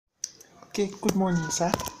Okay, good morning,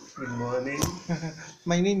 sir. Good morning.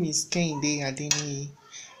 My name is Kehinde Adeniyi.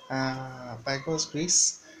 By God's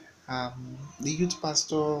grace, the youth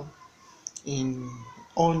pastor in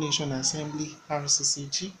All Nation Assembly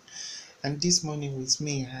RCCG. And this morning with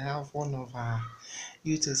me, I have one of our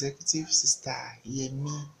youth executives, Sister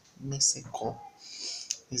Yemi Meseko.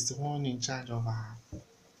 Is the one in charge of our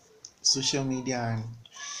social media and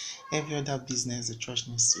every other business the church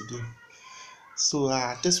needs to do. So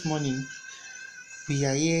this morning, we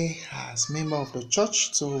are here as member of the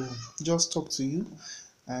church to just talk to you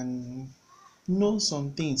and know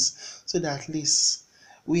some things so that at least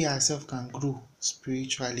we ourselves can grow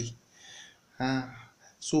spiritually. Uh,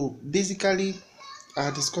 so basically,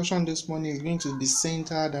 our discussion this morning is going to be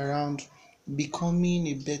centered around becoming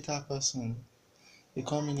a better person,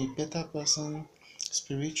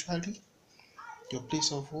 spiritually, your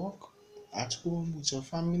place of work, at home with your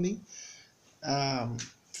family, um,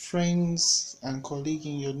 friends and colleagues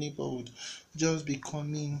in your neighborhood, just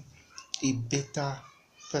becoming a better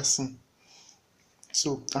person.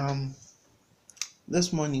 So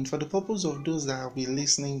this morning, for the purpose of those that will be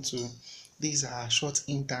listening to this short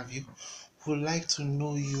interview, would like to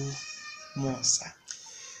know you more, sir.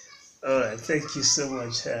 All right. Thank you so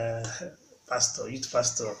much, Pastor, youth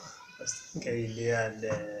pastor, Pastor Kehinde,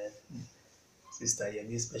 and Sister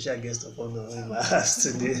Yemi, special guest of honor in my house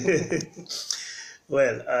today.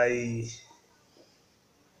 Well, I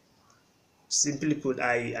simply put,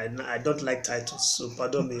 I don't like titles, so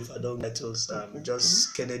pardon me if I don't like titles.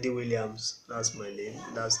 Just Kennedy Williams. That's my name.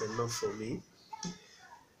 That's enough for me.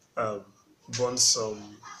 Um, Born some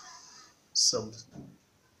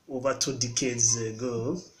over 2 decades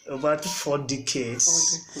ago, over 4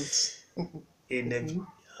 decades in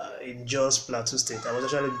in Jos Plateau State. I was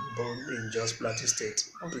actually born in Jos Plateau State,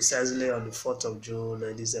 precisely on the 4th of June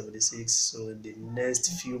 1976. So in the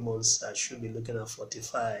next few months, I should be looking at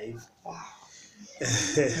 45. Wow, Yeah,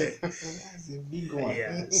 that's a big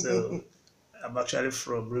one. so I'm actually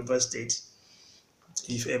from River State.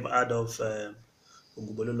 If you ever heard of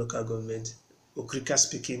Ogubolo local government, Okrika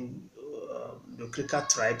speaking, the Okrika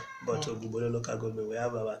tribe, but Ogubolo local government, we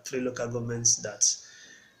have about 3 local governments that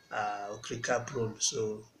Okrika prone.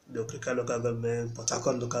 So the Okrika local government, Port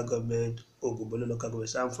Harcourt local government, Ogubolo local government.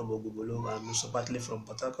 So I'm from Ogubolo. I'm also partly from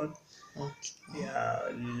Port Harcourt. Okay. Yeah,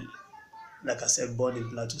 like I said, born in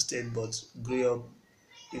Plateau State, but grew up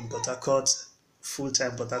in Port Harcourt,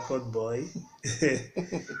 full-time Port Harcourt boy.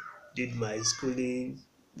 Did my schooling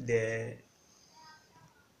there.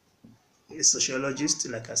 A sociologist,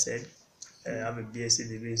 like I said. I have a BSc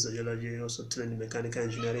degree in sociology, also trained in mechanical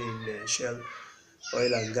engineering in Shell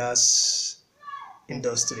oil and gas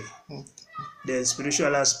industry. The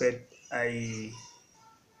spiritual aspect, I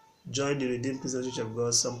joined the Redeemed Christian Church of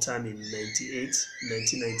God sometime in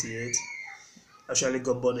 1998. Actually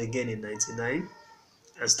got born again in 99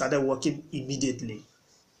 and started working immediately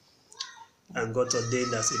and got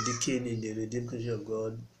ordained as a deacon in the Redeemed Christian of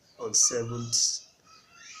God on 7th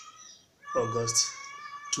August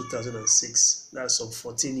 2006. That's some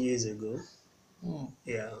 14 years ago.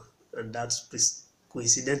 Yeah, and that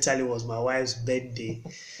coincidentally was my wife's birthday,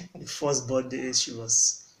 the first birthday she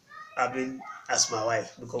was having as my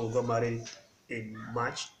wife, because we got married in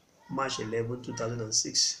March 11,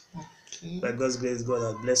 2006. By Okay. God's grace, God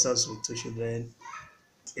has blessed us with 2 children,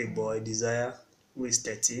 a boy, Desire, who is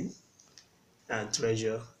 13, and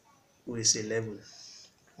Treasure, who is 11.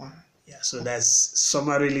 Wow. Yeah, so that's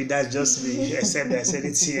summarily, that's just me, except there's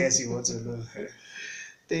anything else you want to know.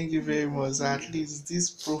 Thank you very much. At least this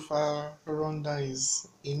profile rundown is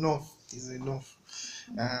enough. Is enough.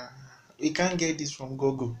 Uh, we can't get this from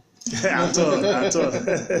Google. At all, at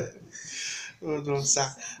all. Well done, sir.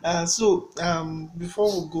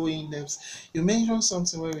 Before we go in depth, you mentioned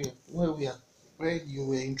something where you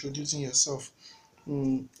were introducing yourself.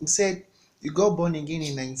 You said you got born again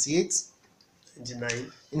in 98,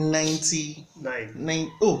 99. in 90,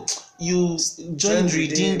 Nine. oh, you joined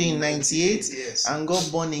Redeemed in 98 yes. and got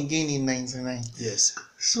born again in 99. Yes.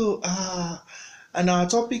 So, and our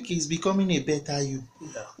topic is becoming a better you.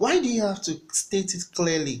 Yeah. Why do you have to state it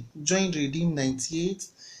clearly? Joined Redeemed 98,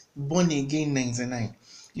 born again 99.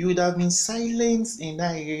 You would have been silent in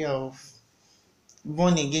that area of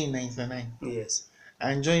born again 99 Yes.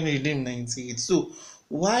 and joined Redeemed 98. So,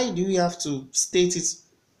 why do you have to state it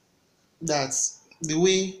that the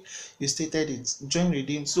way you stated it? Join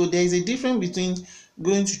Redeemed. So, there is a difference between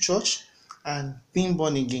going to church and being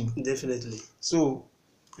born again. Definitely. So,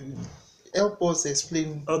 help us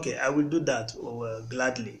explain. Okay, I will do that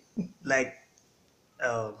gladly. Like,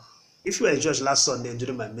 um, if you were in church last Sunday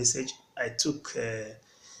during my message, I took a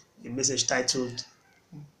message titled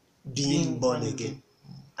being born again.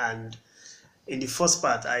 And in the first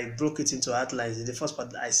part, I broke it into outlines. In the first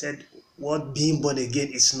part, I said what being born again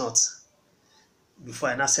is not, before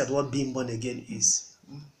I now said what being born again is.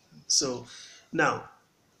 So now,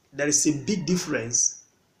 there is a big difference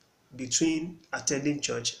between attending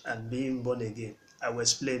church and being born again. I will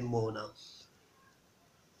explain more now.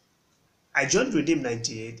 I joined Redeem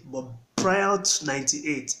 98, but prior to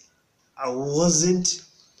 98, I wasn't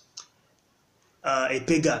a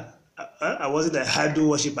pagan. I wasn't a Hindu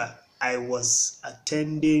worshiper. I was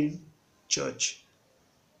attending church.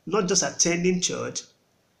 Not just attending church.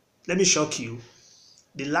 Let me shock you.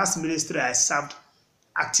 The last ministry I served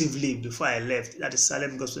actively before I left, that is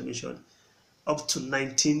Salem Gospel Mission, up to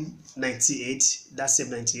 1998, that same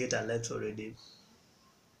 98 I left already.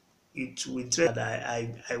 It will that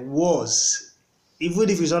I was, even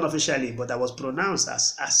if it's unofficially, but I was pronounced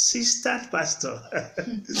as assistant pastor.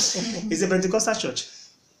 It's a Pentecostal church,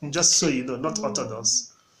 just so you know, not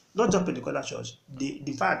Orthodox, not just Pentecostal church.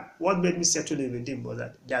 The fact, what made me settle in Redeem was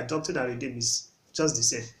that their doctrine and Redeem is just the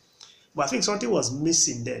same. But I think something was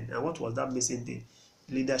missing then. And what was that missing thing?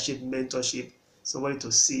 Leadership, mentorship, somebody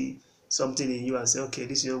to see something in you and say, okay,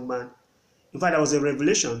 this young man. In fact, there was a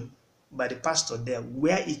revelation by the pastor there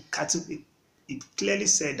where it clearly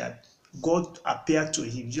said that God appeared to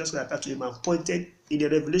him, Jesus appeared to him and pointed in the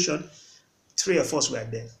revelation. 3 of us were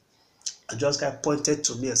there. And Jesus Christ pointed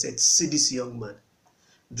to me and said, see this young man,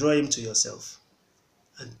 draw him to yourself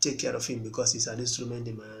and take care of him because he's an instrument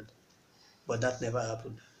in my hand. But that never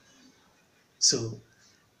happened. So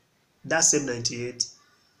that same 98,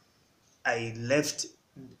 I left.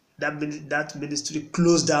 That ministry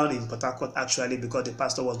closed down in Port Harcourt actually because the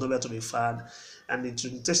pastor was nowhere to be found. And it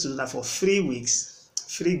just to do that for 3 weeks,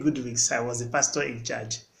 3 good weeks, I was the pastor in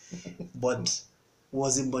charge, but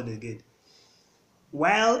wasn't born again.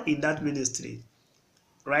 While in that ministry,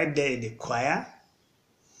 right there in the choir,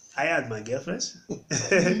 I had my girlfriends.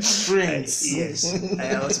 Friends. Yes.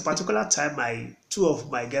 At a particular time, 2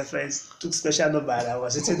 of my girlfriends took special number and I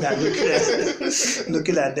was sitting there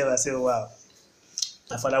looking at them and saying, wow.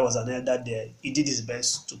 My father was an elder there. He did his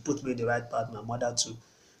best to put me in the right path, my mother too.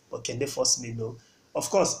 But can they force me? No. Of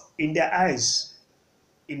course, in their eyes,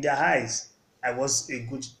 I was a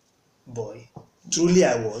good boy. Truly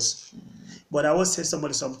I was. But I always tell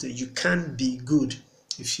somebody something, you can't be good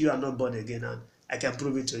if you are not born again, and I can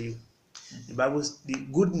prove it to you. The Bible, the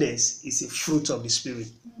goodness is a fruit of the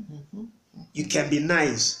Spirit. You can be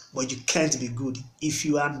nice, but you can't be good if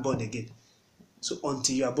you aren't born again. So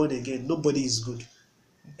until you are born again, nobody is good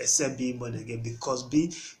except being born again, because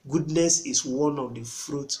goodness is one of the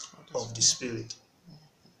fruits of the Spirit.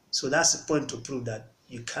 So that's the point to prove that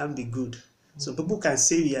you can be good. So people can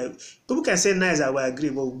say nice, I will agree,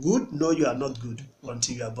 but good, no, you are not good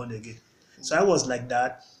until you are born again. So I was like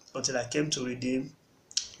that until I came to Redeem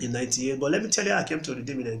in 98. But let me tell you, I came to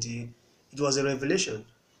Redeem in 98. It was a revelation,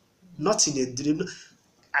 not in a dream.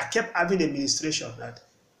 I kept having administration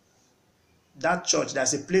that church,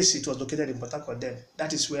 there's a place, it was located in Port Harcourt then.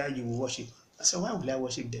 That is where you will worship. I said, why would I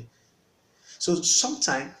worship there? So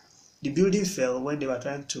sometime the building fell when they were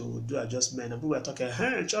trying to do adjustment, and people were talking,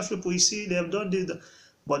 hey, church people, you see, they have done this.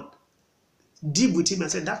 But deep with him, I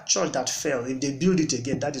said, that church that fell, if they build it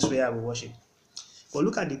again, that is where I will worship. But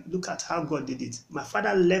look at how God did it. My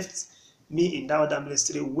father left me in that other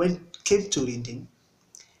ministry, came to Redeem,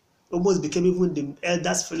 almost became even the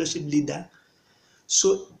elders fellowship leader.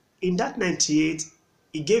 So in that 98,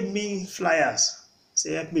 he gave me flyers,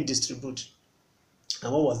 say, help me distribute.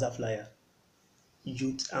 And what was that flyer?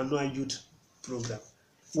 Annual youth program.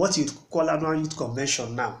 What you'd call annual youth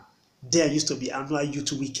convention now, there used to be annual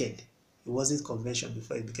youth weekend. It wasn't convention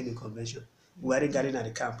before it became a convention. We weren't gathering at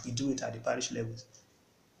the camp. We do it at the parish levels.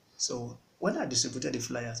 So when I distributed the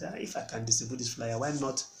flyer, I said, if I can distribute this flyer, why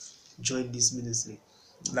not join this ministry?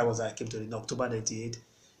 That was how I came to it in October 98.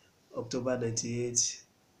 October 98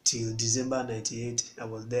 till December 98. I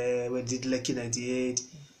was there. We did Lekki 98.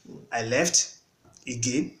 I left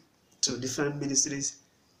again to different ministries.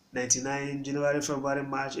 99, January, February,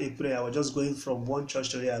 March, April. I was just going from one church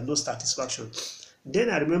to the other, no satisfaction. Then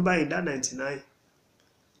I remember in that 99,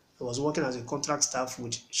 I was working as a contract staff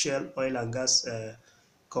with Shell Oil and Gas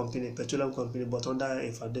company, petroleum company, but under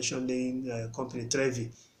a foundation laying company,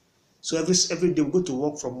 Trevi. So every day we go to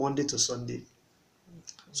work from Monday to Sunday.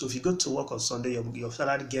 So if you go to work on Sunday, your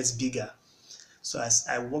salary gets bigger. So as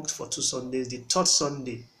I worked for 2 Sundays, the 3rd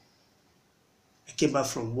Sunday, I came back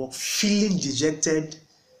from work feeling dejected,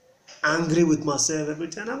 angry with myself,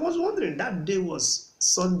 everything. And I was wondering, that day was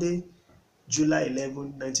Sunday, July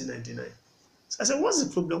 11, 1999. So I said, what's the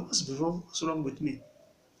problem? What's wrong with me?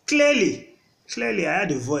 Clearly, I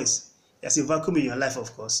had a voice. There's a vacuum in your life,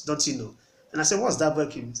 of course, don't you know? And I said, what's that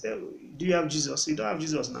vacuum? He said, do you have Jesus? You don't have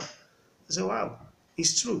Jesus now. I said, wow,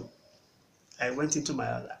 it's true. I went into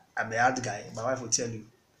I'm a hard guy. My wife will tell you,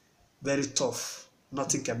 very tough.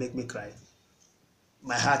 Nothing can make me cry.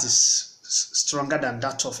 My heart is stronger than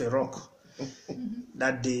that of a rock.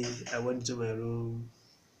 That day, I went into my room,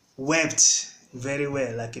 wept very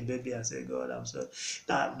well, like a baby. I said, God, I'm sorry.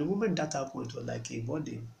 Now, the moment that happened, it was like a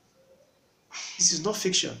body. This is not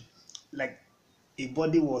fiction. Like a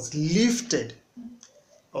body was lifted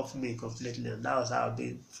off me completely, and that was how I've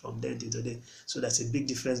been from then to today. So that's a big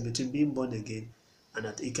difference between being born again and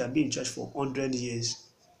that you can be in church for 100 years.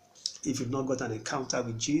 If you've not got an encounter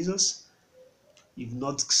with Jesus, you've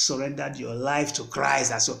not surrendered your life to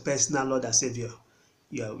Christ as your personal Lord and Savior,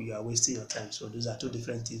 you are wasting your time. So those are two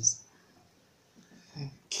different things.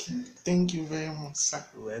 Okay. Thank you very much, sir.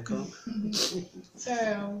 You're welcome.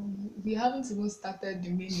 Sir, we haven't even started the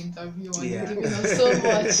main interview and Yeah. you've given us so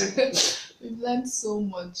much. We've learned so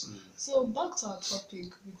much. So back to our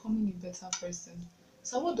topic, becoming a better person.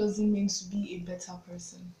 So what does it mean to be a better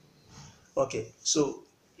person? Okay, so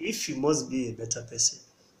if you must be a better person,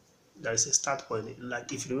 there is a start point.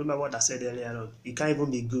 Like if you remember what I said earlier on, you can't even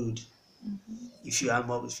be good if you are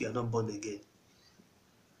not born again.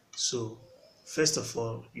 So first of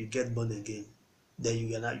all, you get born again, then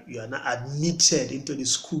you are not admitted into the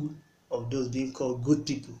school of those being called good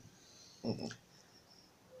people.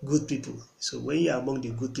 Good people. So when you are among the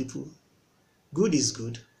good people, good is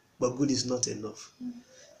good, but good is not enough.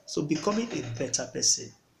 So becoming a better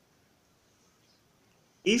person.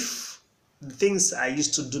 If the things I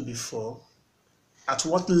used to do before, at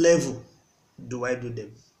what level do I do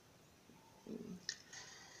them?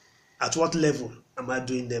 At what level am I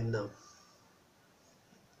doing them now?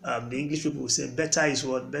 The English people will say better is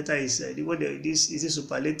what? Better is this is a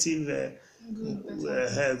superlative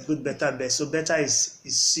good, better, best. So better is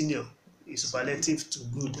senior, is superlative to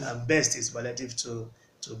good, and best is superlative to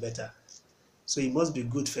better. So you must be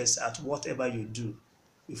good first at whatever you do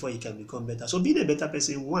before you can become better. So being a better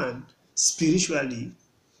person, one, spiritually,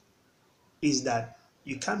 is that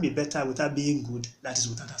you can't be better without being good. That is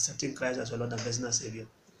without accepting Christ as your Lord and personal Savior.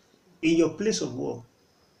 In your place of work,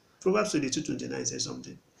 Proverbs 22:29 says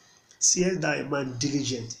something. Seest thou a man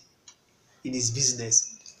diligent in his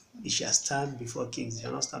business, he shall stand before kings, he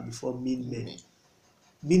shall not stand before mean men.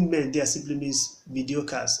 Mean men there simply means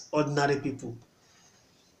mediocres, ordinary people.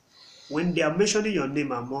 When they are mentioning your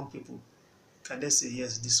name among people, can they say,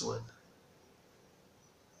 yes, this one?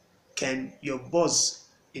 Can your boss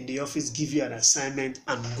in the office give you an assignment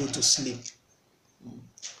and go to sleep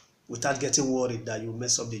without getting worried that you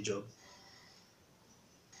mess up the job?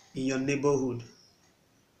 In your neighborhood,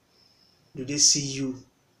 do they see you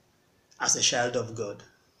as a child of God?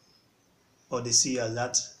 Or they see you as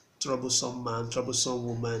that troublesome man, troublesome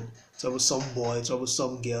woman, troublesome boy,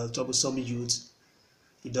 troublesome girl, troublesome youth?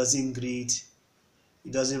 He doesn't greet,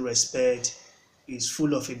 he doesn't respect, he's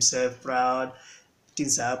full of himself, proud,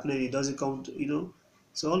 things are happening, he doesn't come to.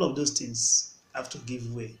 So all of those things have to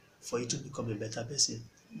give way for you to become a better person.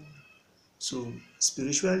 So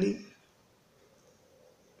spiritually,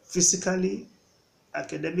 physically,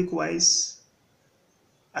 academic wise,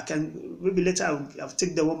 I can maybe later I'll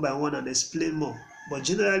take them one by one and explain more. But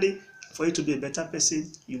generally, for you to be a better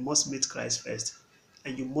person, you must meet Christ first.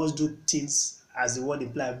 And you must do things, as the word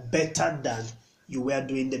implies, better than you were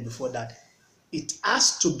doing them before that. It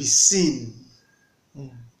has to be seen.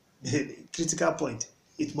 Critical point.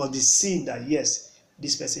 It must be seen that yes,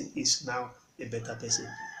 this person is now a better person.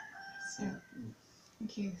 So,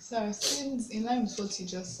 okay, so since in line with what you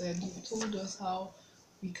just said, you've told us how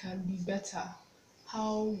we can be better,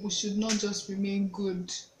 how we should not just remain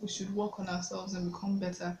good, we should work on ourselves and become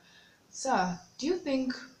better. Sir, do you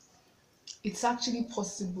think it's actually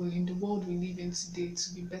possible in the world we live in today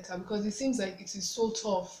to be better? Because it seems like it is so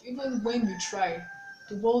tough. Even when you try,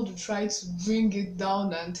 the world will try to bring it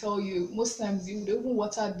down and tell you. Most times, you would even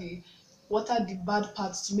water the bad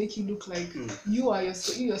parts to make you look like you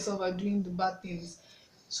yourself are doing the bad things.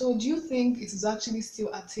 So, do you think it is actually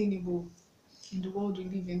still attainable in the world we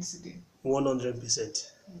live in today?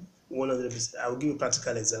 100%. 100%. I'll give you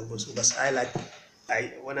practical examples because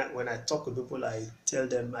when I talk with people, I tell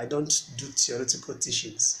them I don't do theoretical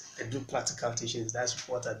teachings. I do practical teachings. That's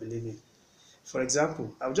what I believe in. For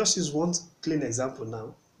example, I'll just use one clean example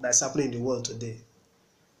now that's happening in the world today.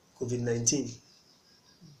 COVID-19,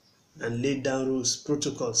 and laid down rules,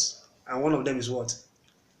 protocols, and one of them is what?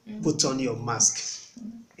 Put on your mask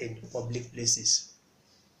in public places.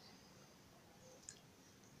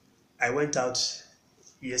 I went out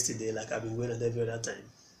yesterday like I've been going out every other time.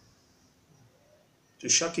 to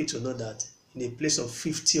shock you to know that in a place of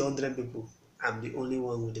 50, 100 people, I'm the only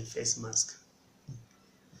one with a face mask,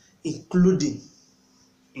 including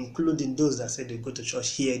those that say they go to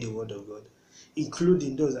church, hear the word of God,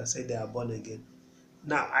 including those that say they are born again.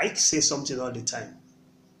 Now, I say something all the time.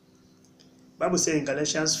 Bible says in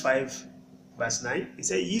Galatians 5, verse 9, it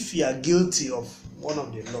says, if you are guilty of one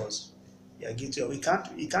of the laws, you are guilty of, you can't,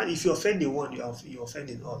 if you offend in one, you offend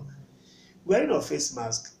in all. Wearing a face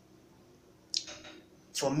mask,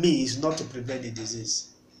 for me, is not to prevent the disease.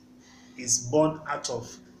 It's born out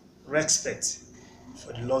of respect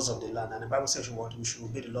for the laws of the land. And the Bible says we should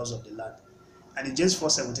obey the laws of the land. And in James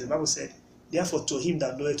 4:17, the Bible said, therefore to him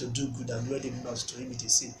that knoweth to do good and knoweth it not, to him it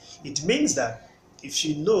is sin. It means that if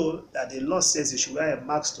you know that the law says you should wear a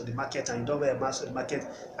mask to the market and you don't wear a mask to the market,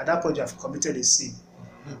 at that point you have committed a sin.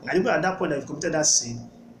 And even at that point that you've committed that sin,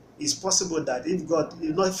 it's possible that if God,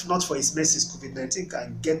 if not for his mercies, COVID-19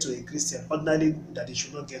 can get to a Christian, ordinarily that it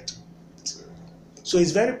should not get to. So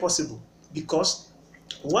it's very possible because,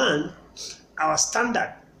 one, our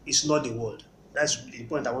standard is not the world. That's the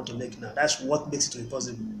point I want to make now. That's what makes it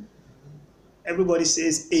impossible. Everybody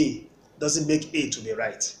says A doesn't make A to be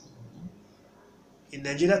right. In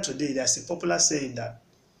Nigeria today, there's a popular saying that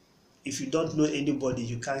if you don't know anybody,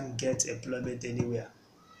 you can't get employment anywhere.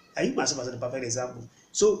 I use myself as a perfect example.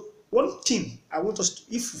 So one thing I want us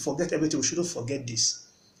to, if we forget everything, we shouldn't forget this.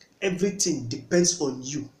 Everything depends on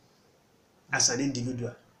you as an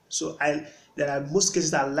individual. So there are most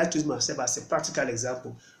cases that I like to use myself as a practical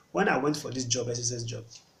example. When I went for this job, SSS job,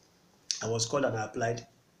 I was called and I applied,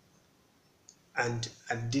 and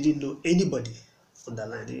I didn't know anybody on the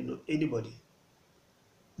line. I didn't know anybody.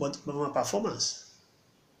 But my performance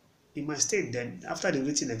in my state, then after the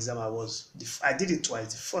written exam, I did it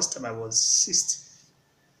twice. The first time I was sixth.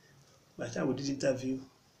 By the time we did the interview,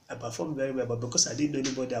 I performed very well, but because I didn't know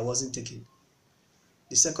anybody, I wasn't taken.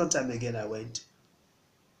 The second time again I went.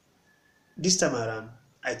 This time around,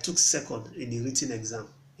 I took second in the written exam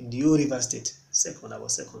in the whole River State. I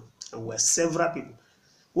was second. And we were several people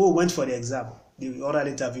who went for the exam, the oral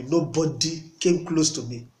interview. Nobody came close to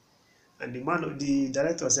me. And the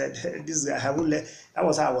director said, this guy, that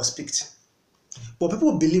was how I was picked. But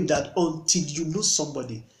people believe that until you know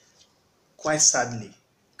somebody, quite sadly,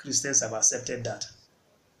 Christians have accepted that.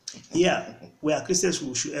 Yeah, we are Christians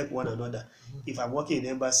who should help one another. If I'm working in the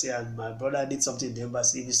embassy and my brother needs something in the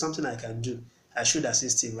embassy, if it's something I can do, I should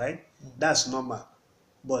assist him, right? That's normal.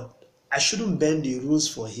 But I shouldn't bend the rules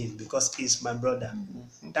for him because he's my brother.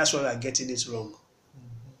 That's why we are getting it wrong.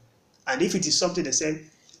 And if it is something they said,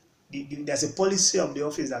 there's a policy of the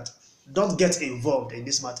office that don't get involved in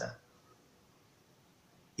this matter.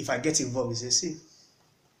 If I get involved, it's a sin.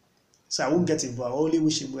 So I won't get involved. I only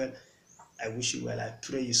wish him well. I wish you well. I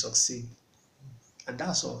pray you succeed. And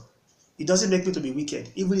that's all. It doesn't make me to be wicked.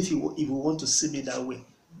 Even if you want to see me that way,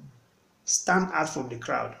 stand out from the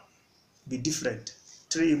crowd. Be different.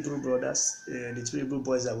 3 Hebrew brothers, the 3 Hebrew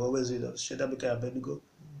boys that were always with us, Shadrach, Meshach, and Abednego.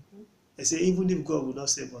 They say, even if God will not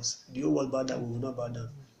save us, the whole world bow down, we will not bow down.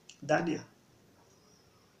 Daniel.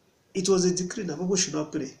 It was a decree that people should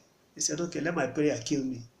not pray. He said, okay, let my prayer kill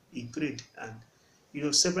me. He prayed. And,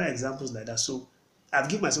 several examples like that. So, I've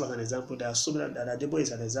given myself as an example. There are so many that Adebo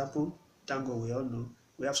is an example. Thank God we all know.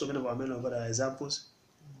 We have so many of our men of God that are examples.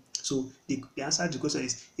 So the answer to the question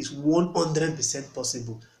is 100%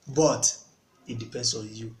 possible. But it depends on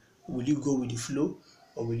you. Will you go with the flow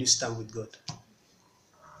or will you stand with God?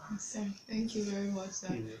 Sir, thank you very much,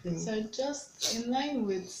 sir. So just in line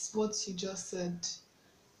with what you just said,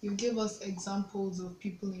 you gave us examples of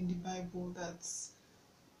people in the Bible that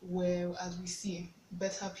were, as we see,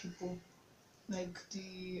 better people. Like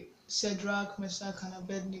the Shadrach, Meshach, and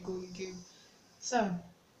Abednego you gave. So,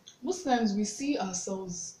 most times we see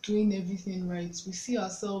ourselves doing everything right. We see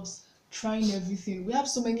ourselves trying everything. We have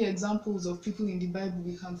so many examples of people in the Bible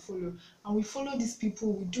we can follow. And we follow these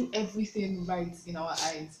people, we do everything right in our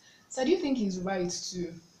eyes. So do you think it's right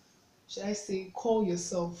to, should I say, call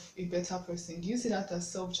yourself a better person? Do you see that as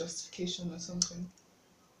self-justification or something?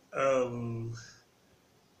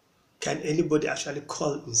 Can anybody actually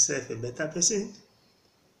call himself a better person?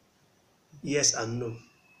 Yes and no.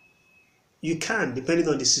 You can, depending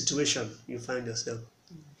on the situation you find yourself.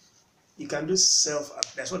 You can do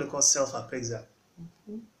that's what they call self-appraisal.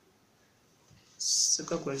 2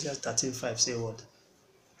 Corinthians 13:5 say what?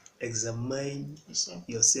 Examine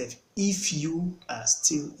yourself if you are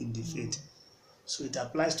still in the faith. So it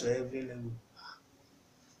applies to every level.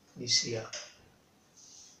 This year,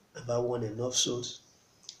 have I won enough souls?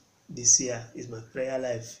 This year, is my prayer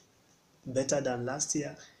life better than last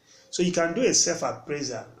year? So you can do a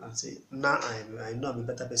self-appraisal and say, now I know I'm a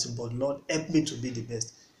better person, but Lord, help me to be the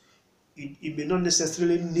best. You may not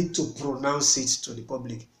necessarily need to pronounce it to the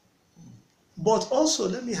public. But also,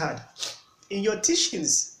 let me add, in your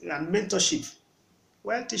teachings and mentorship,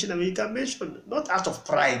 while teaching, you can mention, not out of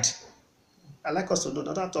pride. I like us to know,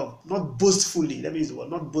 not boastfully, let me use the word,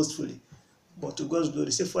 not boastfully, but to God's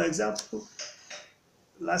glory. Say, for example,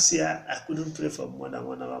 last year I couldn't pray for more than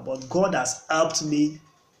 1 hour, but God has helped me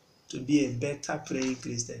to be a better praying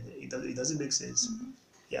Christian. It doesn't make sense.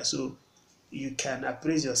 Yeah, so you can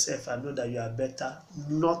appraise yourself and know that you are better,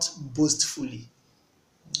 not boastfully,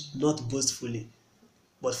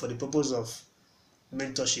 but for the purpose of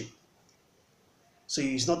mentorship. So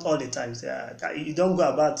it's not all the time. You don't go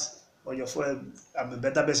about on your phone, I'm a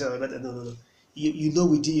better person, I'm a better. No. You know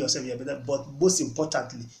within yourself you're better, but most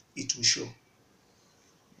importantly, it will show.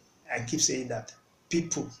 I keep saying that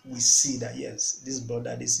people will see that yes, this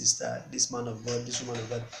brother, this sister, this man of God, this woman of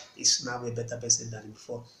God is now a better person than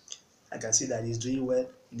before. I can see that he's doing well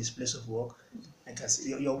in his place of work. I can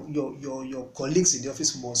see your colleagues in the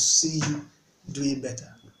office must see you doing better.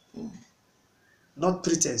 Not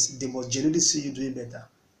pretense, they must genuinely see you doing better.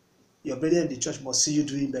 Your brother in the church must see you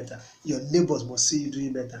doing better. Your neighbors must see you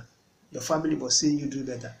doing better. Your family must see you doing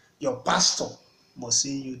better. Your pastor must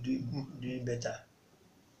see you doing better.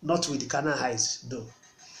 Not with the carnal eyes, though.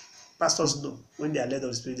 Pastors know when they are led of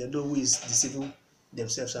the Spirit, they know who is deceiving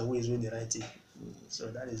themselves and who is doing the right thing. So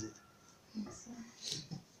that is it.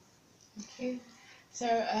 Okay.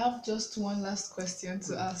 Sir, I have just one last question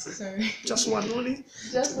to ask. Sorry. Just one only?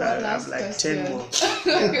 Just one last like question. 10 more.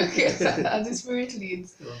 Okay, as the Spirit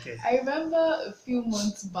leads. Okay. I remember a few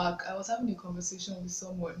months back, I was having a conversation with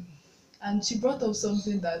someone, and she brought up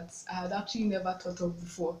something that I had actually never thought of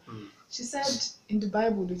before. She said in the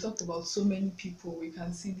Bible, they talked about so many people we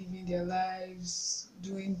can see living their lives,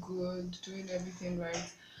 doing good, doing everything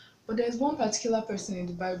right. But there's one particular person in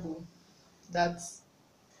the Bible that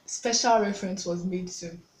special reference was made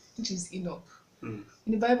to, which is Enoch. In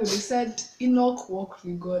the Bible, they said Enoch walked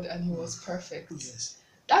with God and he was perfect. Yes.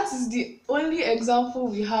 That is the only example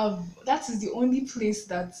we have. That is the only place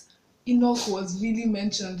that Enoch was really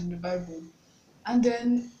mentioned in the Bible. And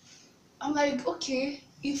then I'm like, okay,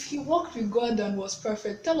 if he walked with God and was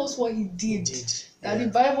perfect, tell us what he did. That the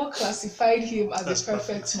Bible classified him as a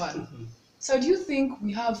perfect man. So do you think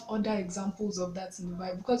we have other examples of that in the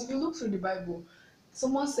Bible? Because if you look through the Bible,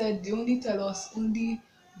 someone said they only tell us only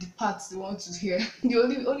the parts they want to hear.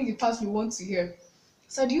 only the parts we want to hear.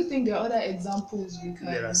 So do you think there are other examples we can?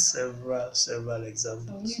 There are several examples.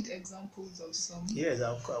 I'll need examples of some. Yes,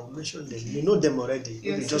 I'll mention them. You know them already.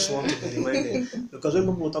 Yes, you just want to be reminded. Because when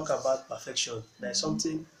people talk about perfection, there's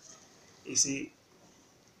something, you see,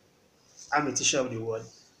 I'm a teacher of the word.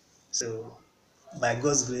 So by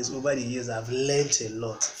God's grace, over the years, I've learned a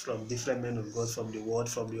lot from different men of God, from the word,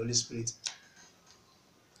 from the Holy Spirit.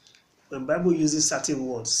 When the Bible uses certain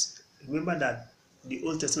words, remember that the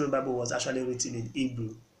Old Testament Bible was actually written in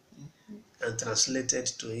Hebrew and translated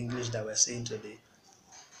to English that we're saying today,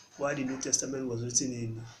 while the New Testament was written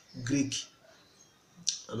in Greek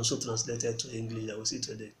and also translated to English that we see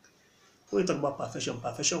today. When we talk about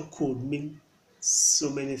perfection could mean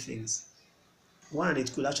so many things. One,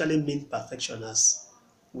 it could actually mean perfection as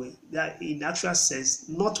that in actual sense,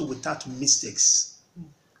 not without mistakes,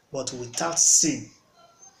 but without sin.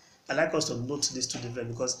 I like us to note these two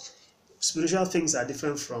different, because spiritual things are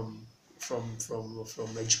different from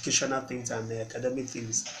educational things and academic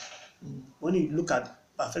things. When you look at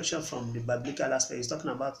perfection from the biblical aspect, it's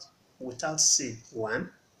talking about without sin,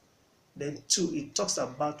 one. Then two, it talks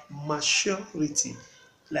about maturity.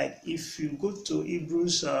 Like if you go to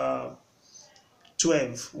Hebrews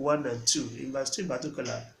 12, 1 and 2, in verse 2 in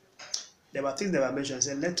particular, there were things that were mentioned.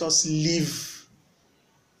 Say, let us live.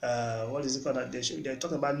 What is it called? They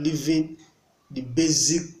talk about living the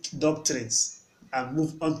basic doctrines and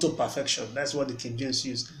move on to perfection. That's what the King James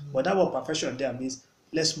used. But that word perfection there means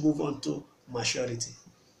let's move on to maturity.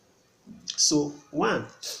 So one,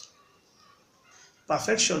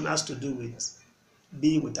 perfection has to do with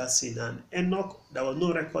being without sin. And Enoch, there was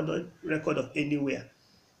no record of anywhere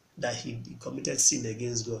that he committed sin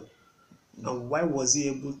against God. And why was he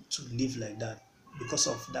able to live like that? Because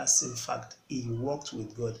of that same fact, he walked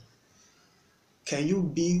with God. Can you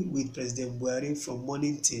be with President Buhari from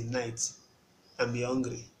morning till night and be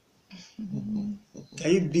hungry?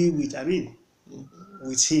 Can you be with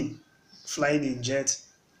him, flying in jet?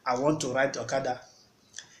 I want to ride Okada.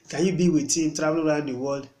 Can you be with him, traveling around the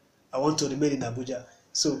world? I want to remain in Abuja.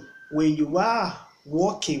 So when you are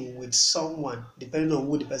working with someone, depending on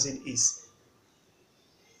who the person is,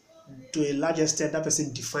 to a large extent, that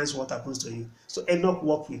person defines what happens to you. So Enoch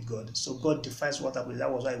walked with God. So God defines what happens.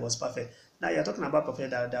 That was why he was perfect. Now you're talking about perfect.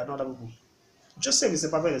 There are not other people. Joseph is a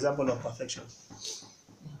perfect example of perfection.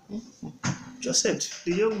 Joseph,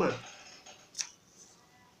 the young man.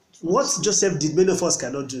 What Joseph did, many of us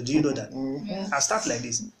cannot do. Do you know that? Yeah. I'll start like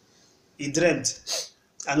this. He dreamt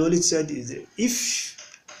and only said,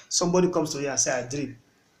 if somebody comes to you and say, I dream,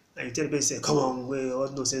 and you tell the person, come on, wait,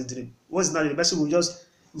 what nonsense dream? What's not? The person will just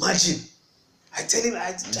imagine. I tell him,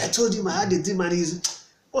 I told him I had a dream, and is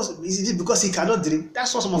it because he cannot dream?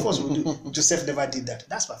 That's what some of us will do. Joseph never did that.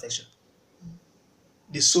 That's perfection.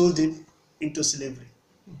 They sold him into slavery.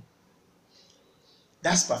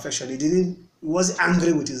 That's perfection. He wasn't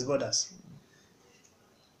angry with his brothers.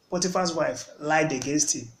 Potiphar's wife lied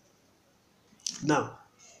against him. Now,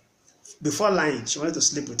 before lying, she wanted to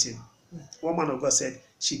sleep with him. One man of God said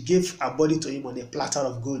she gave her body to him on a platter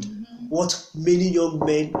of gold. What many young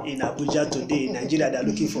men in Abuja today, in Nigeria, they are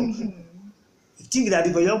looking for. You think that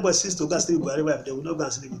if a young boy says to go and sleep with her wife, they will not go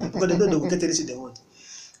and sleep with him because they know they will get anything they want.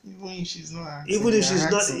 Even if she's not acting, Even if she's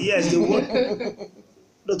not, yes, they want.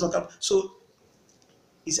 Don't talk about. So,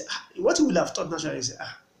 he said, what he would have thought naturally is,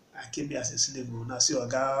 I came here as a slave, now see your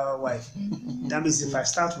girl wife. That means if I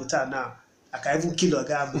start with her now, I can even kill a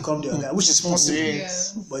guy and become the guy, which is possible.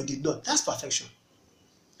 Yes. But he did not. That's perfection.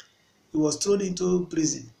 He was thrown into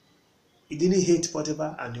prison. He didn't hate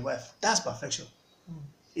Potiphar and the wife. That's perfection.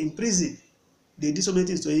 In prison, they did so many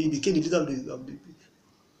things to him. He became the leader of the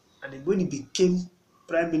and then when he became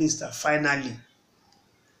prime minister, finally,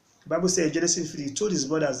 the Bible says in Genesis 50, he told his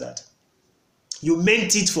brothers that you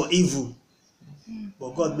meant it for evil,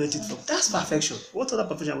 but God meant it for. That's perfection. What other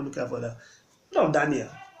perfection are we looking for that? What of Daniel?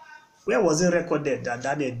 Where was it recorded that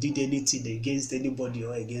Daniel did anything against anybody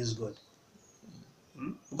or against God?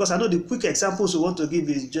 Because I know the quick examples we want to give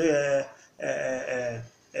is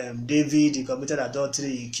David, he committed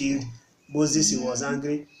adultery, he killed. Moses, he was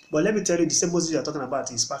angry. But let me tell you, the same Moses you're talking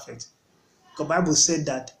about is perfect. The Bible said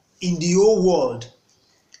that in the whole world,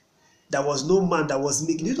 there was no man that was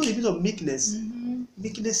meek. You know the meaning of meekness?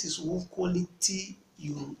 Meekness is one quality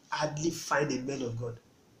you hardly find in men of God.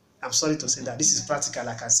 I'm sorry to say that. This is practical.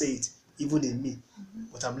 I can say it, even in me.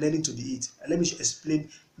 But I'm learning to be it. Let me explain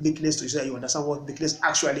meekness to you so that you understand what meekness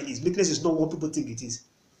actually is. Meekness is not what people think it is.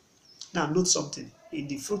 Now, note something. In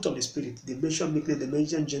the fruit of the Spirit, they mention meekness, they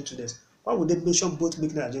mention gentleness. Why would they mention both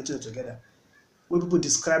meekness and gentleness together? When people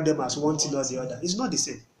describe them as one thing or the other, it's not the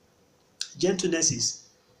same. Gentleness is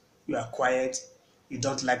you are quiet, you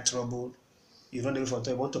don't like trouble, you run away from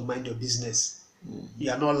trouble, you want to mind your business.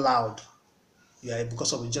 You are not loud. You are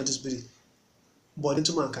because of a gentle spirit. But a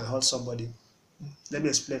gentleman can hurt somebody. Let me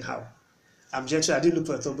explain how. I'm gentle, I didn't look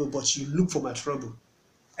for trouble, but you look for my trouble.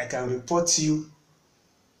 I can report you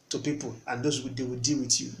to people, and they will deal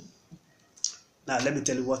with you. Now, let me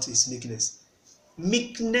tell you what is meekness.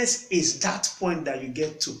 Meekness is that point that you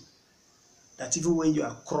get to, that even when you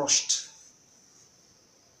are crushed,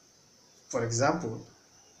 for example,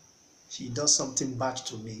 he does something bad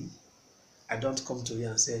to me, I don't come to you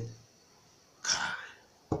and say,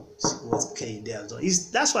 God, see what Kehinde has done.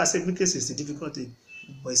 That's why I say meekness is the difficult thing,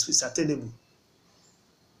 but it's attainable.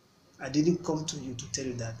 I didn't come to you to tell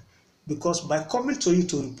you that, because by coming to you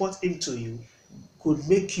to report him to you could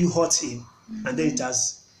make you hurt him, and then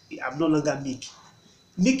I'm no longer meek.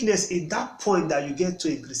 Meekness is that point that you get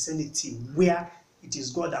to a Christianity where it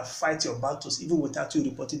is God that fights your battles even without you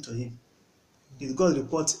reporting to him. Did God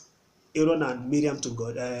report Aaron and Miriam to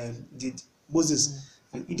God? Did Moses?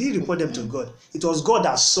 He didn't report them to God. It was God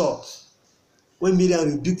that saw when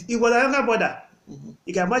Miriam rebuked. It was a younger brother.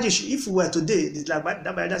 You can imagine if we were today, like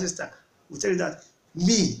that my elder sister will tell you that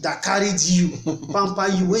me that carried you, pamper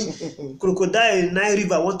you, when crocodile in Nile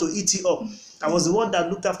River want to eat you up, I was the one that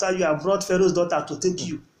looked after you and brought Pharaoh's daughter to take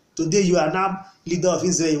you. Today you are now leader of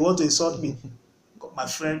Israel. You want to insult me, my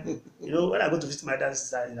friend. You know, when I go to visit my dad's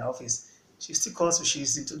sister in the office, she still calls me. She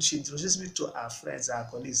introduces me to her friends, her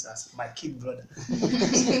colleagues as my kid brother.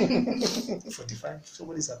 45.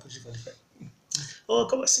 Somebody's approaching 45. Oh,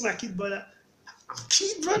 come on, see my kid brother. I'm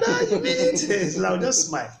kid brother. You mean it? So I'll just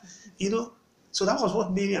smile. You know. So that was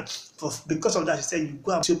what Miriam. Because of that, she said, "You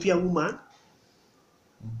go up Ethiopian woman."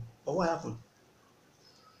 But what happened?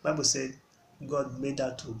 The Bible said God made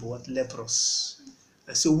her to be what? Leprous.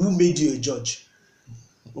 And so, who made you a judge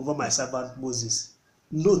over my servant Moses?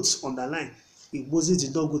 Note, underline. If Moses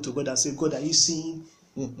did not go to God and say, God, are you seeing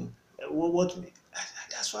what?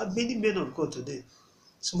 That's why many men of God today,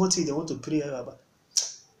 small thing they want to pray about.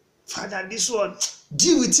 Father, this one,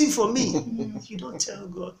 deal with him for me. You don't tell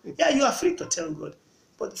God. Yeah, you are free to tell God.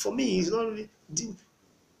 But for me, it's not really deal.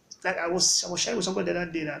 Like I was sharing with somebody the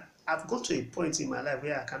other day that I've got to a point in my life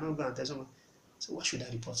where I cannot go and tell someone, so why should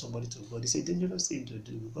I report somebody to God? It's a dangerous thing to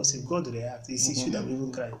do, because if God reacts, he should have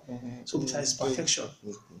even cried. So besides perfection,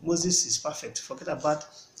 Moses is perfect. Forget about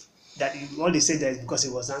that. All they say that is because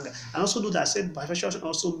it was anger. And also know that I said perfection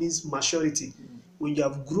also means maturity. When you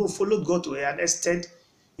have grown, followed God to an extent,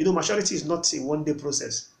 maturity is not a one-day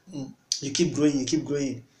process. You keep growing, you keep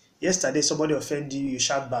growing. Yesterday, somebody offended you, you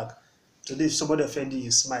shout back. Today, if somebody offended you,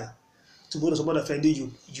 you smile. Tomorrow, somebody offended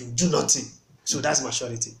you, you do nothing. So that's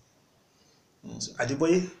maturity. So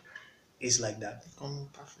Adeboye is like that.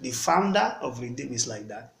 The founder of Redeem is like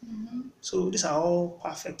that. So these are all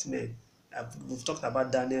perfect men. We've talked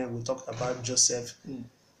about Daniel, we talked about Joseph,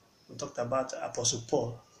 we talked about Apostle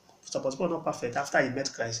Paul. Apostle Paul not perfect. After he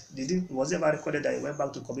met Christ, was it ever recorded that he went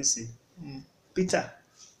back to commit sin? Peter.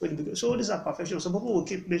 So these are perfection. So people will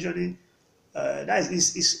keep mentioning that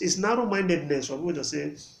is narrow-mindedness for people to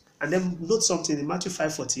say. And then note something in Matthew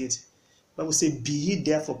 5:48. Bible say, "Be ye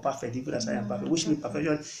therefore perfect, even as I am perfect," which means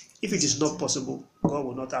perfection. If it is not possible, God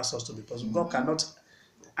will not ask us to be possible. God cannot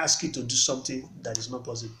ask you to do something that is not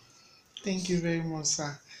possible. Thank you very much,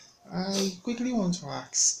 sir. I quickly want to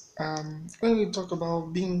ask, when we talk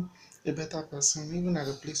about being a better person, even at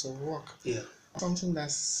a place of work, something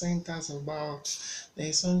that centers about, there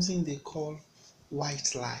is something they call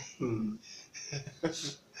white lie.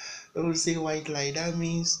 When we say white lie, that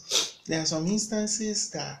means there are some instances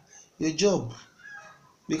that your job,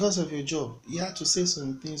 because of your job, you have to say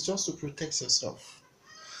some things just to protect yourself.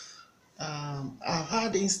 I've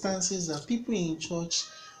had instances that people in church,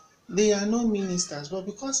 they are not ministers, but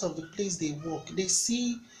because of the place they work, they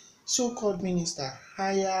see so-called minister,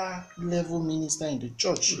 higher level minister in the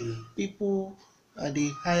church, people at the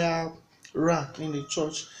higher rank in the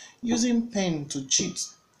church, using pen to cheat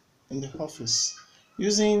in the office,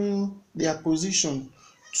 using their position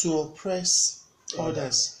to oppress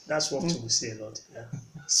others. That's what we say a lot. Yeah.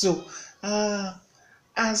 So,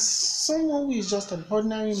 as someone who is just an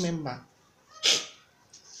ordinary member,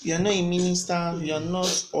 you're not a minister, you're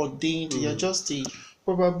not ordained, you're just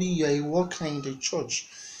probably you're a worker in the church.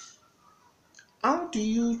 How do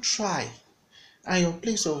you try at your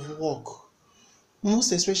place of work,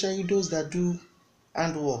 most especially those that do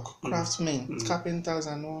handwork, craftsmen, carpenters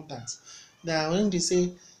and all that, that when they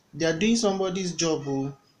say they are doing somebody's job,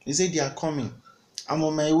 they say they are coming, I'm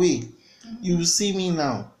on my way, you will see me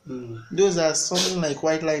now. Those are something like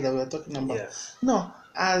white lie that we are talking about. Now,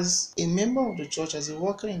 as a member of the church, as a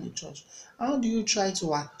worker in the church, how do you try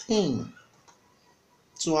to attain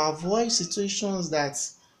to avoid situations that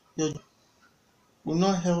your will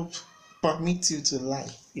not help permit you to lie?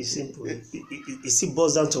 It's simple. It still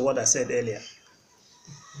boils down to what I said earlier.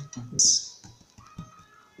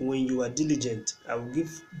 When you are diligent, I will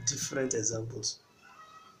give different examples.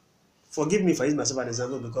 Forgive me if I use myself as an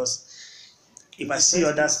example, because if I see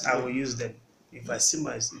others, I will use them. If I see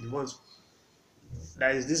the ones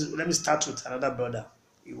that is this, let me start with another brother.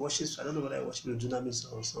 He washes, I don't know whether he washes with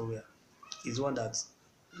Dunamis or somewhere. He's one that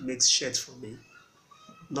makes shirts for me.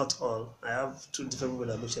 Not all. I have two different people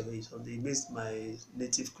that make shirts for me. So he makes my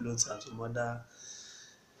native clothes and some other.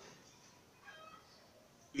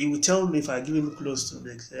 He will tell me if I give him clothes to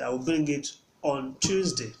make, I will bring it on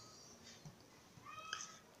Tuesday.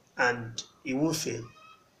 And he won't fail.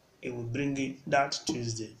 He will bring it that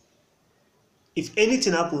Tuesday. If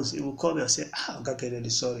anything happens, he will call me and say, I'm getting ready,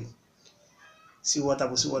 sorry. See what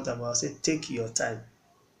happens, I'll say, take your time.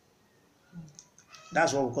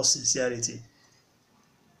 That's what we call sincerity.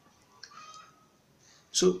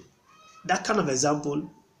 So that kind of example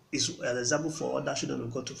is an example for other children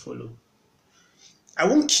of God to follow. I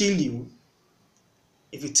won't kill you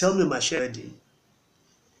if you tell me my share ready.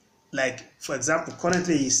 Like, for example,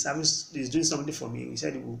 currently he's doing something for me. He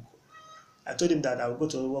said I told him that I will go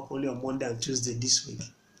to work only on Monday and Tuesday this week.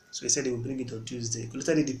 So he said he will bring it on Tuesday.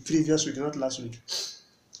 Literally the previous week, not last week.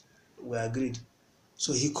 We agreed.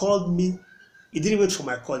 So he called me. He didn't wait for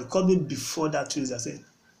my call. He called me before that Tuesday. I said,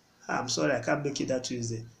 I'm sorry, I can't make it that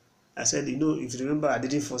Tuesday. I said, if you remember, I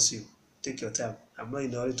didn't force you. Take your time. I'm not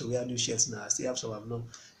in a hurry to wear new shirts now. I still have some I'm not.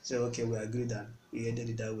 He said, okay, we agreed, and we ended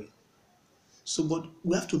it that way. So, but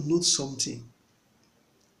we have to note something.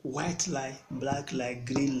 White lie, black lie,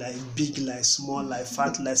 green lie, big lie, small lie,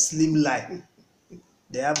 fat lie, slim lie.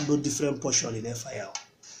 They have no different portion in FIR.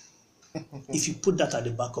 If you put that at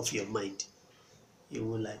the back of your mind, you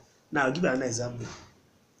won't lie. Now, I'll give you an example.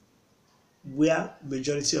 Where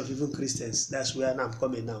majority of even Christians, that's where I'm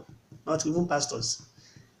coming now, not even pastors.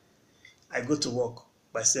 I go to work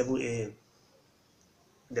by 7 a.m.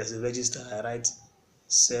 There's a register, I write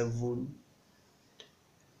 7,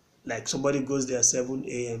 like somebody goes there 7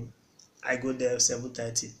 a.m. I go there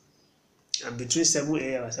 7:30. And between 7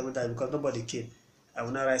 a.m. and 7:30, because nobody came, I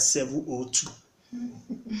will now write 7:02.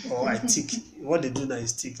 Or I tick. What they do now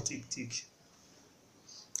is tick, tick, tick.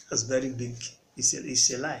 That's very big. It's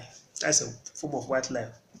a lie. That's a form of white lie.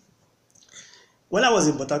 When I was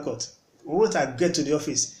in Port Harcourt, once I get to the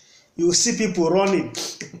office, you will see people running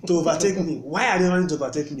to overtake me. Why are they running to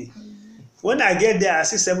overtake me? When I get there, I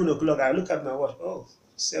see 7 o'clock. I look at my watch. Oh,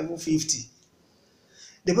 7:50.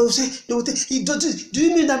 The people say, they will take, do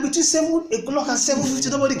you mean that between 7 o'clock and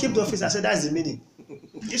 7:50 nobody came to the office? I said, that's the meaning.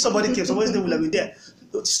 If somebody came, somebody's name will have been there.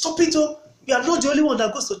 Stop it, oh. You are not the only one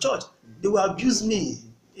that goes to church. They will abuse me,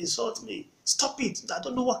 insult me. Stop it. I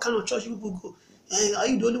don't know what kind of church you people go. Are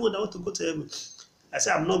you the only one that want to go to heaven? I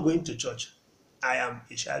said, I'm not going to church. I am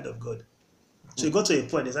a child of God. So he got to a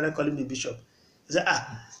point, they started calling me bishop. He said,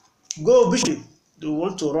 go bishop. They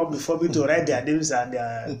want to rob me for me to write their names and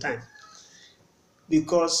their time.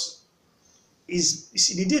 Because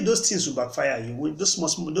the day those things will backfire you, those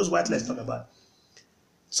white lies talk about.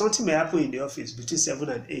 Something may happen in the office between 7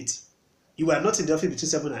 and 8. You are not in the office between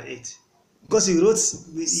 7 and 8. Because he wrote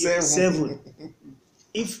 7.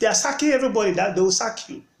 If they are sacking everybody, that they will sack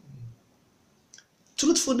you.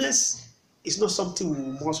 Truthfulness is not something we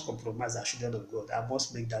must compromise as children of God. I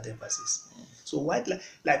must make that emphasis. So white lie,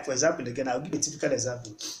 like for example, again, I'll give a typical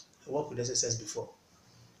example. I worked with SSS before.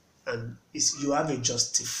 And you have a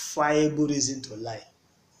justifiable reason to lie.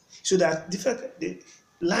 So that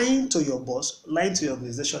lying to your boss, lying to your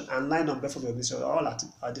organization, and lying on behalf of your organization all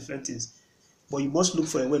are different things. But you must look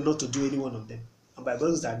for a way not to do any one of them. And by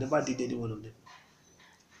God, I never did any one of them.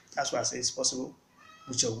 That's why I say it's possible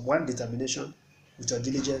with your one determination, with your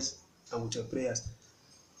diligence, and with your prayers.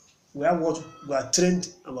 We are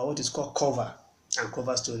trained about what is called cover and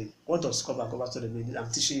cover story. What does cover and cover story mean?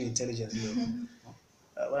 I'm teaching you intelligence.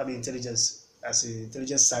 What I mean intelligence as an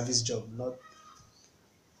intelligence service job. Not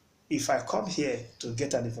if I come here to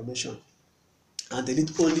get an information and they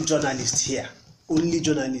need only journalists here, only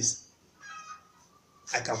journalists,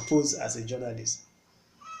 I can pose as a journalist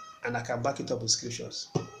and I can back it up with scriptures.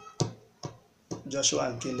 Joshua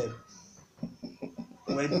and Caleb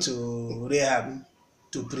went to Rahab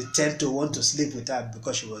to pretend to want to sleep with her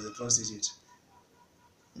because she was a prostitute.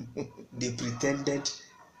 They pretended.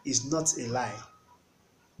 It's not a lie.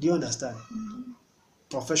 Do you understand?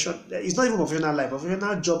 It's not even professional life,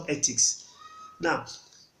 professional job ethics. Now,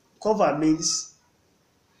 cover means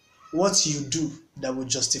what you do that will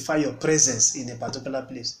justify your presence in a particular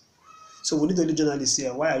place. So we need only journalists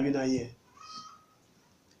here. Why are you not here?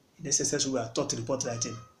 In SSS, we are taught report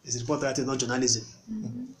writing. It's report writing, not journalism.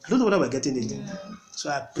 I don't know whether we're getting it. Yeah. So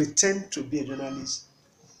I pretend to be a journalist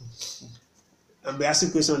and be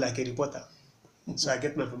asking questions like a reporter. So I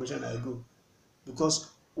get my information and I go. Because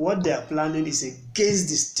what they are planning is against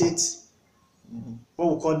the state,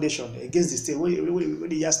 what we call nation, against the state. When you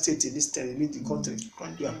hear state in this state, it means the country.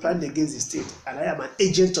 You are planning against the state, and I am an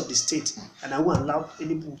agent of the state, and I won't allow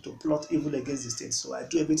anybody to plot evil against the state. So I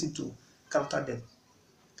do everything to counter them.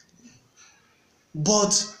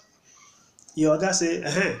 But your Oga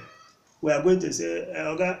say, we are going to say,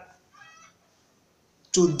 Oga,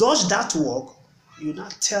 to dodge that work, you now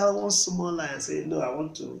tell one small lie and say, no, I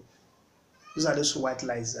want to. Those are those white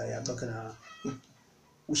lies that you are talking about,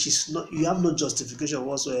 which is not, you have no justification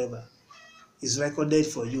whatsoever. It's recorded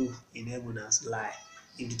for you in heaven as lie.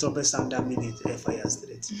 If the trumpet sound that minute, fire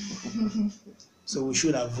straight. So we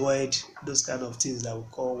should avoid those kind of things that we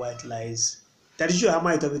call white lies. That is you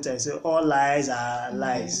hammer it every time. Say all lies are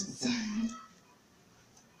lies.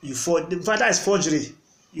 In fact, that is forgery.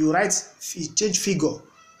 You change figure.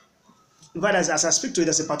 In fact, as I speak to you,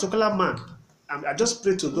 there's a particular man. I just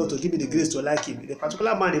pray to God to give me the grace to like him. The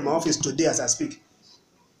particular man in my office today as I speak.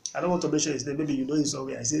 I don't want to mention his name. Maybe you know him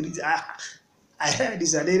somewhere. I said, I heard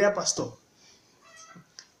he's an area pastor.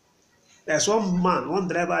 There's one man, one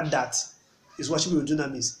driver that is worshiping with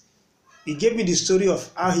dunamis. He gave me the story of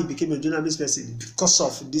how he became a dunamis person because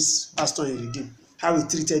of this pastor in Redeem, how he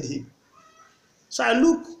treated him. So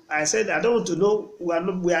I said, I don't want to know.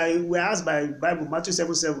 We are asked by Bible, Matthew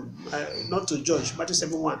 7:7, not to judge. Matthew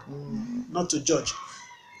 7:1, not to judge.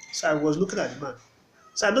 So I was looking at the man.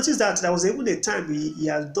 So I noticed that there was even a time he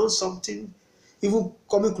has done something, even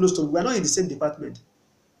coming close to me. We are not in the same department.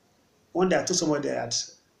 One day I told somebody that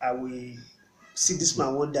I will see this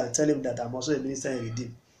man one day and tell him that I'm also a minister in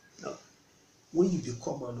Redeem. Now, when you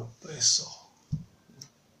become an oppressor,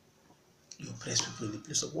 you oppress people in the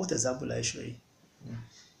place of what example I show you?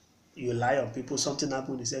 You lie on people, something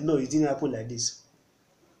happened, you say, no, it didn't happen like this.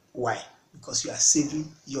 Why? Because you are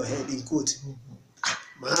saving your head in quote.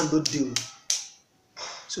 My hand no deal.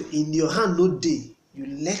 So in your hand no day, you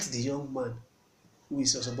let the young man who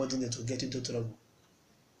is your subordinate will get into trouble.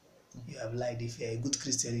 You have lied. If you're a good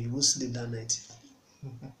Christian, you won't sleep that night.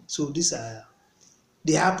 So these are,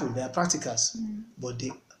 they happen, they are practicals, but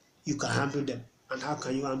you can handle them. And how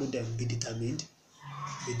can you handle them? Be determined,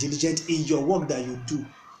 be diligent in your work that you do.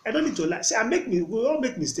 I don't need to lie. See, we all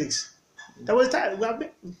make mistakes. There was a time, let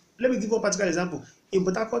me give you a particular example. In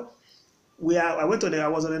Port Harcourt, I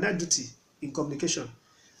was on a night duty in communication.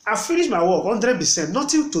 I finished my work 100%,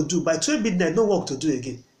 nothing to do. By 12 midnight, no work to do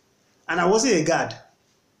again. And I wasn't a guard.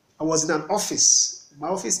 I was in an office. My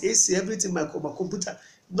office, AC, everything, my computer,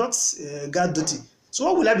 not guard duty. So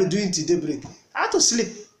what will I be doing till daybreak? I had to sleep.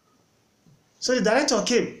 So the director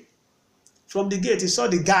came from the gate. He saw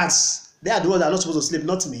the guards. They are the ones that are not supposed to sleep,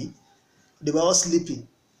 not me. They were all sleeping.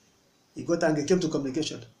 He got angry, came to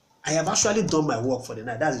communication. I have actually done my work for the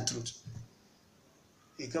night. That's the truth.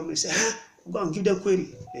 He came and said, go and give them query.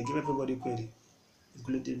 They give everybody query,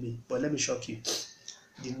 including me. But let me shock you.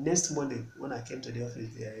 The next morning, when I came to the office,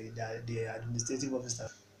 the administrative officer,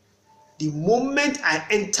 the moment I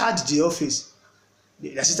entered the office,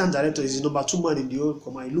 the assistant director is the number 2 man in the whole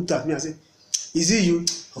command. He looked at me and said, is it you?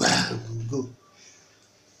 Well, go.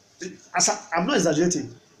 I'm not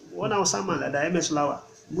exaggerating. When I was someone like the MS Flower,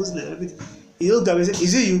 Muslim, everything, he looked at me and said,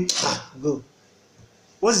 is it you? Go.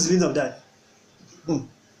 What is the meaning of that?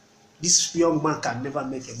 This young man can never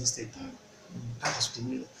make a mistake. That was the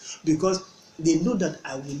meaning. Because they know that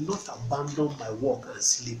I will not abandon my work and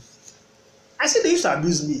sleep. I said they used to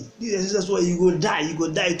abuse me. This is why you go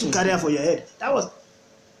die to carry for your head. That was,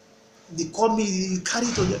 they call me, you carry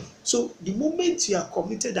it on your. So the moment you are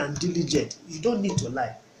committed and diligent, you don't need to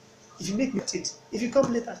lie. If you make mistakes, if you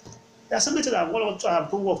come later, there are some things that I want to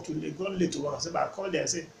have gone work today, gone late to work. I said, but I call there and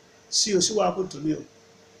say, see what happened to me.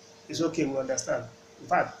 It's okay, we understand. In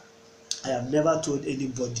fact, I have never told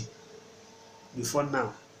anybody before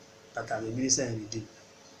now that I'm a minister in Redeem.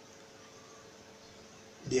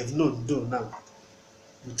 They have known, though, now.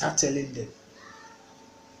 Without telling them,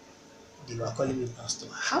 they were calling me pastor.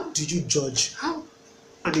 How do you judge? How?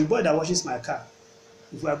 And the boy that washes my car,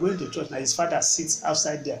 if we are going to church, now his father sits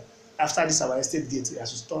outside there. After this, our estate gate, he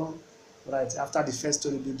has to turn right. After the first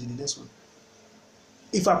story building, the next one.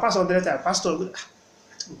 If I pass on the letter, pastor,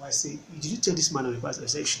 I say, did you tell this man on the pastor? I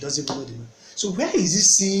say, she doesn't even know the man. So where is he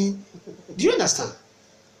seeing? Do you understand?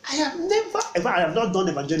 I have not done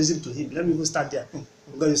evangelism to him. Let me even start there.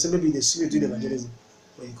 Because you say maybe they see me doing evangelism.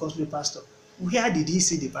 But he calls me pastor. Where did he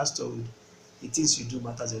see the pastor with? The things you do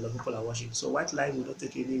matters. A lot of people are watching. So white lie will not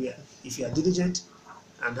take you anywhere. If you are diligent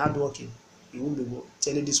and hardworking, you won't be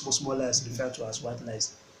telling these small lies referred to as white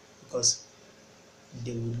lies, because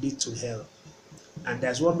they will lead to hell. And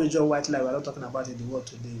there's one major white lie we're not talking about in the world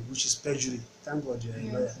today, which is perjury. Thank God you're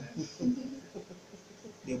a lawyer.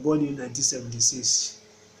 They born you in 1976.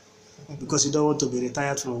 Because you don't want to be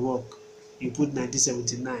retired from work, you put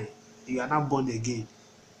 1979. You are not born again.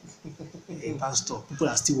 A pastor. People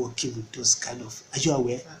are still working with those kind of. Are you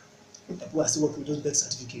aware? People are still working with those birth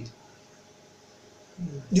certificates.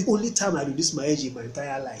 The only time I reduced my age in my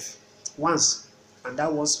entire life, once, and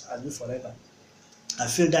that was as me forever. I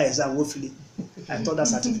failed that exam woefully. I thought that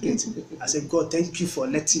certificate. I said, God, thank you for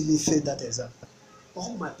letting me fail that exam.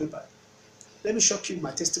 All my paper. Let me shock you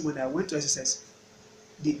my testimony. I went to SSS.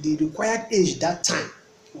 The required age that time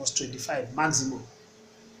was 25 maximum.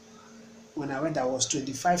 When I went, I was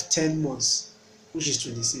 25 10 months, which is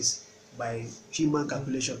 26 by human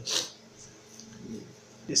calculation.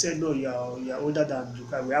 They said, no, you are older than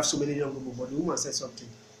Luka. We have so many young people. But the woman said something.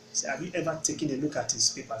 She said, have you ever taken a look at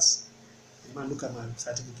his papers? The man looked at my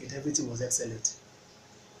certificate. Everything was excellent.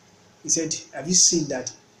 He said, have you seen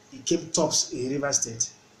that he came tops in River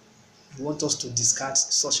State? You want us to discard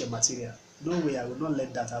such a material? No way, I will not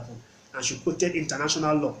let that happen. And she quoted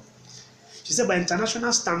international law. She said, by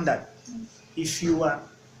international standard, if you are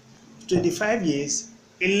 25 years,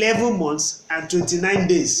 11 months, and 29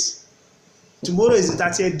 days, tomorrow is the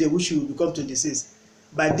 30th day, which will become 26.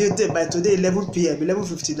 By today, 11 p.m.,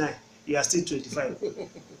 11:59, you are still 25.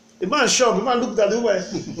 The man shocked. The man looked at the woman.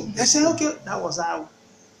 I said, okay, that was how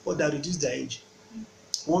they reduced their age.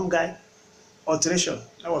 One guy, alteration,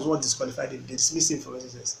 that was what disqualified him. They dismissed him from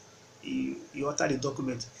SSS. He altered the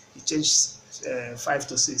document. He changed 5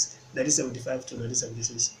 to 6, 1975 to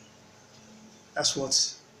 1976. That's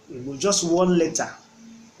what, just one letter,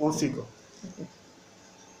 one figure.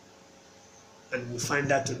 And we find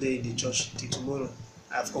that today in the church till tomorrow.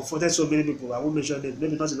 I've confronted so many people. I won't mention them,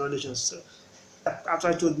 maybe not in all nations. So, after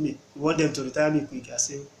I told me, you want them to retire me quick, I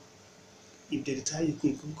say, if they retire you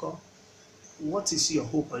quick, what is your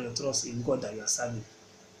hope and your trust in God that you are serving?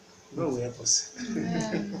 God will help us.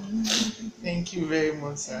 Thank you very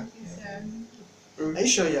much, sir. Are you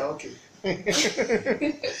sure you're okay?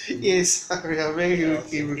 Yes, we are very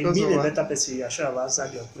okay In because being of a our, better person, you are sure I've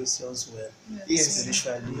answered your questions well. yes,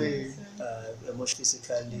 Spiritually, very, emotionally,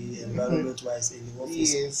 physically, environment-wise, in the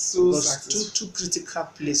office. yes, so Because satisfied. two critical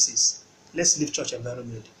places. Let's leave church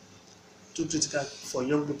environment. Two critical for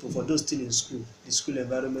young people, for those still in school, the school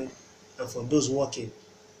environment, and for those working,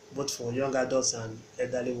 both for young adults and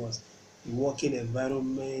elderly ones. The working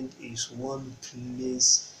environment is one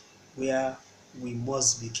place where we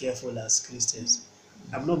must be careful as Christians.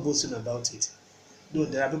 I'm not boasting about it. No,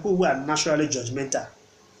 there are people who are naturally judgmental.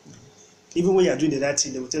 Even when you are doing the right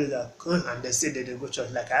thing, they will tell you that, come and they say that they go to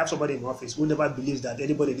church. Like I have somebody in my office who never believes that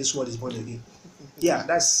anybody in this world is born again. Yeah,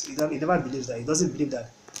 he never believes that. He doesn't believe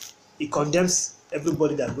that. He condemns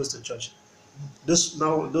everybody that goes to church. Those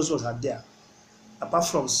ones are there. Apart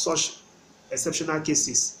from such exceptional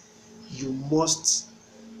cases, you must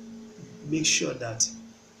make sure that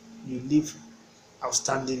you live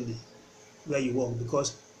outstandingly where you work,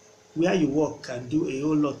 because where you work can do a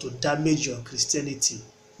whole lot to damage your Christianity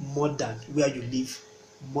more than where you live,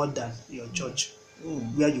 more than your church.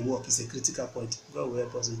 Where you work is a critical point. God will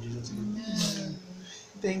help us in Jesus' name.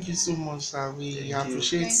 Thank you so much, sir. We Thank you.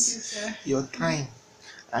 appreciate Thank you, sir. your time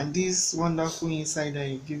and this wonderful insight that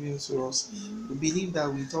you've given to us. We believe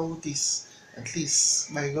that with all this, at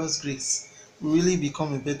least by God's grace, we really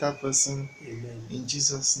become a better person Amen. in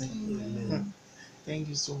Jesus' name. Amen. Thank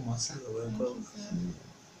you so much, sir. You're Thank welcome. you, sir.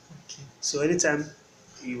 Okay. So anytime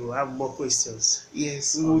you have more questions,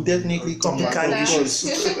 Yes, we will definitely come back. topical Of course.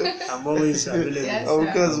 issues, I'm always available. Yes, Of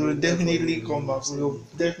sir. course, I'll we'll be there for definitely you. come back. We'll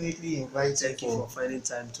definitely invite you Thank you for. for finding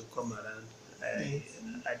time to come around.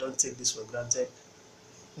 I don't take this for granted.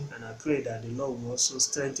 And I pray that the Lord will also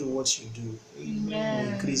strengthen what you do. Amen.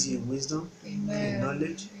 Will increase you in wisdom, Amen. in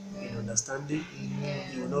knowledge, in Amen. understanding. Amen.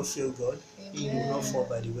 You will not fail God. You will not fall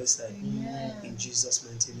by the wayside. Amen. In Jesus'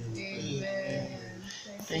 mighty name we pray. Amen.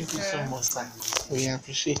 Thank you so much, sir. We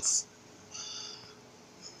appreciate.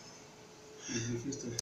 You refuse to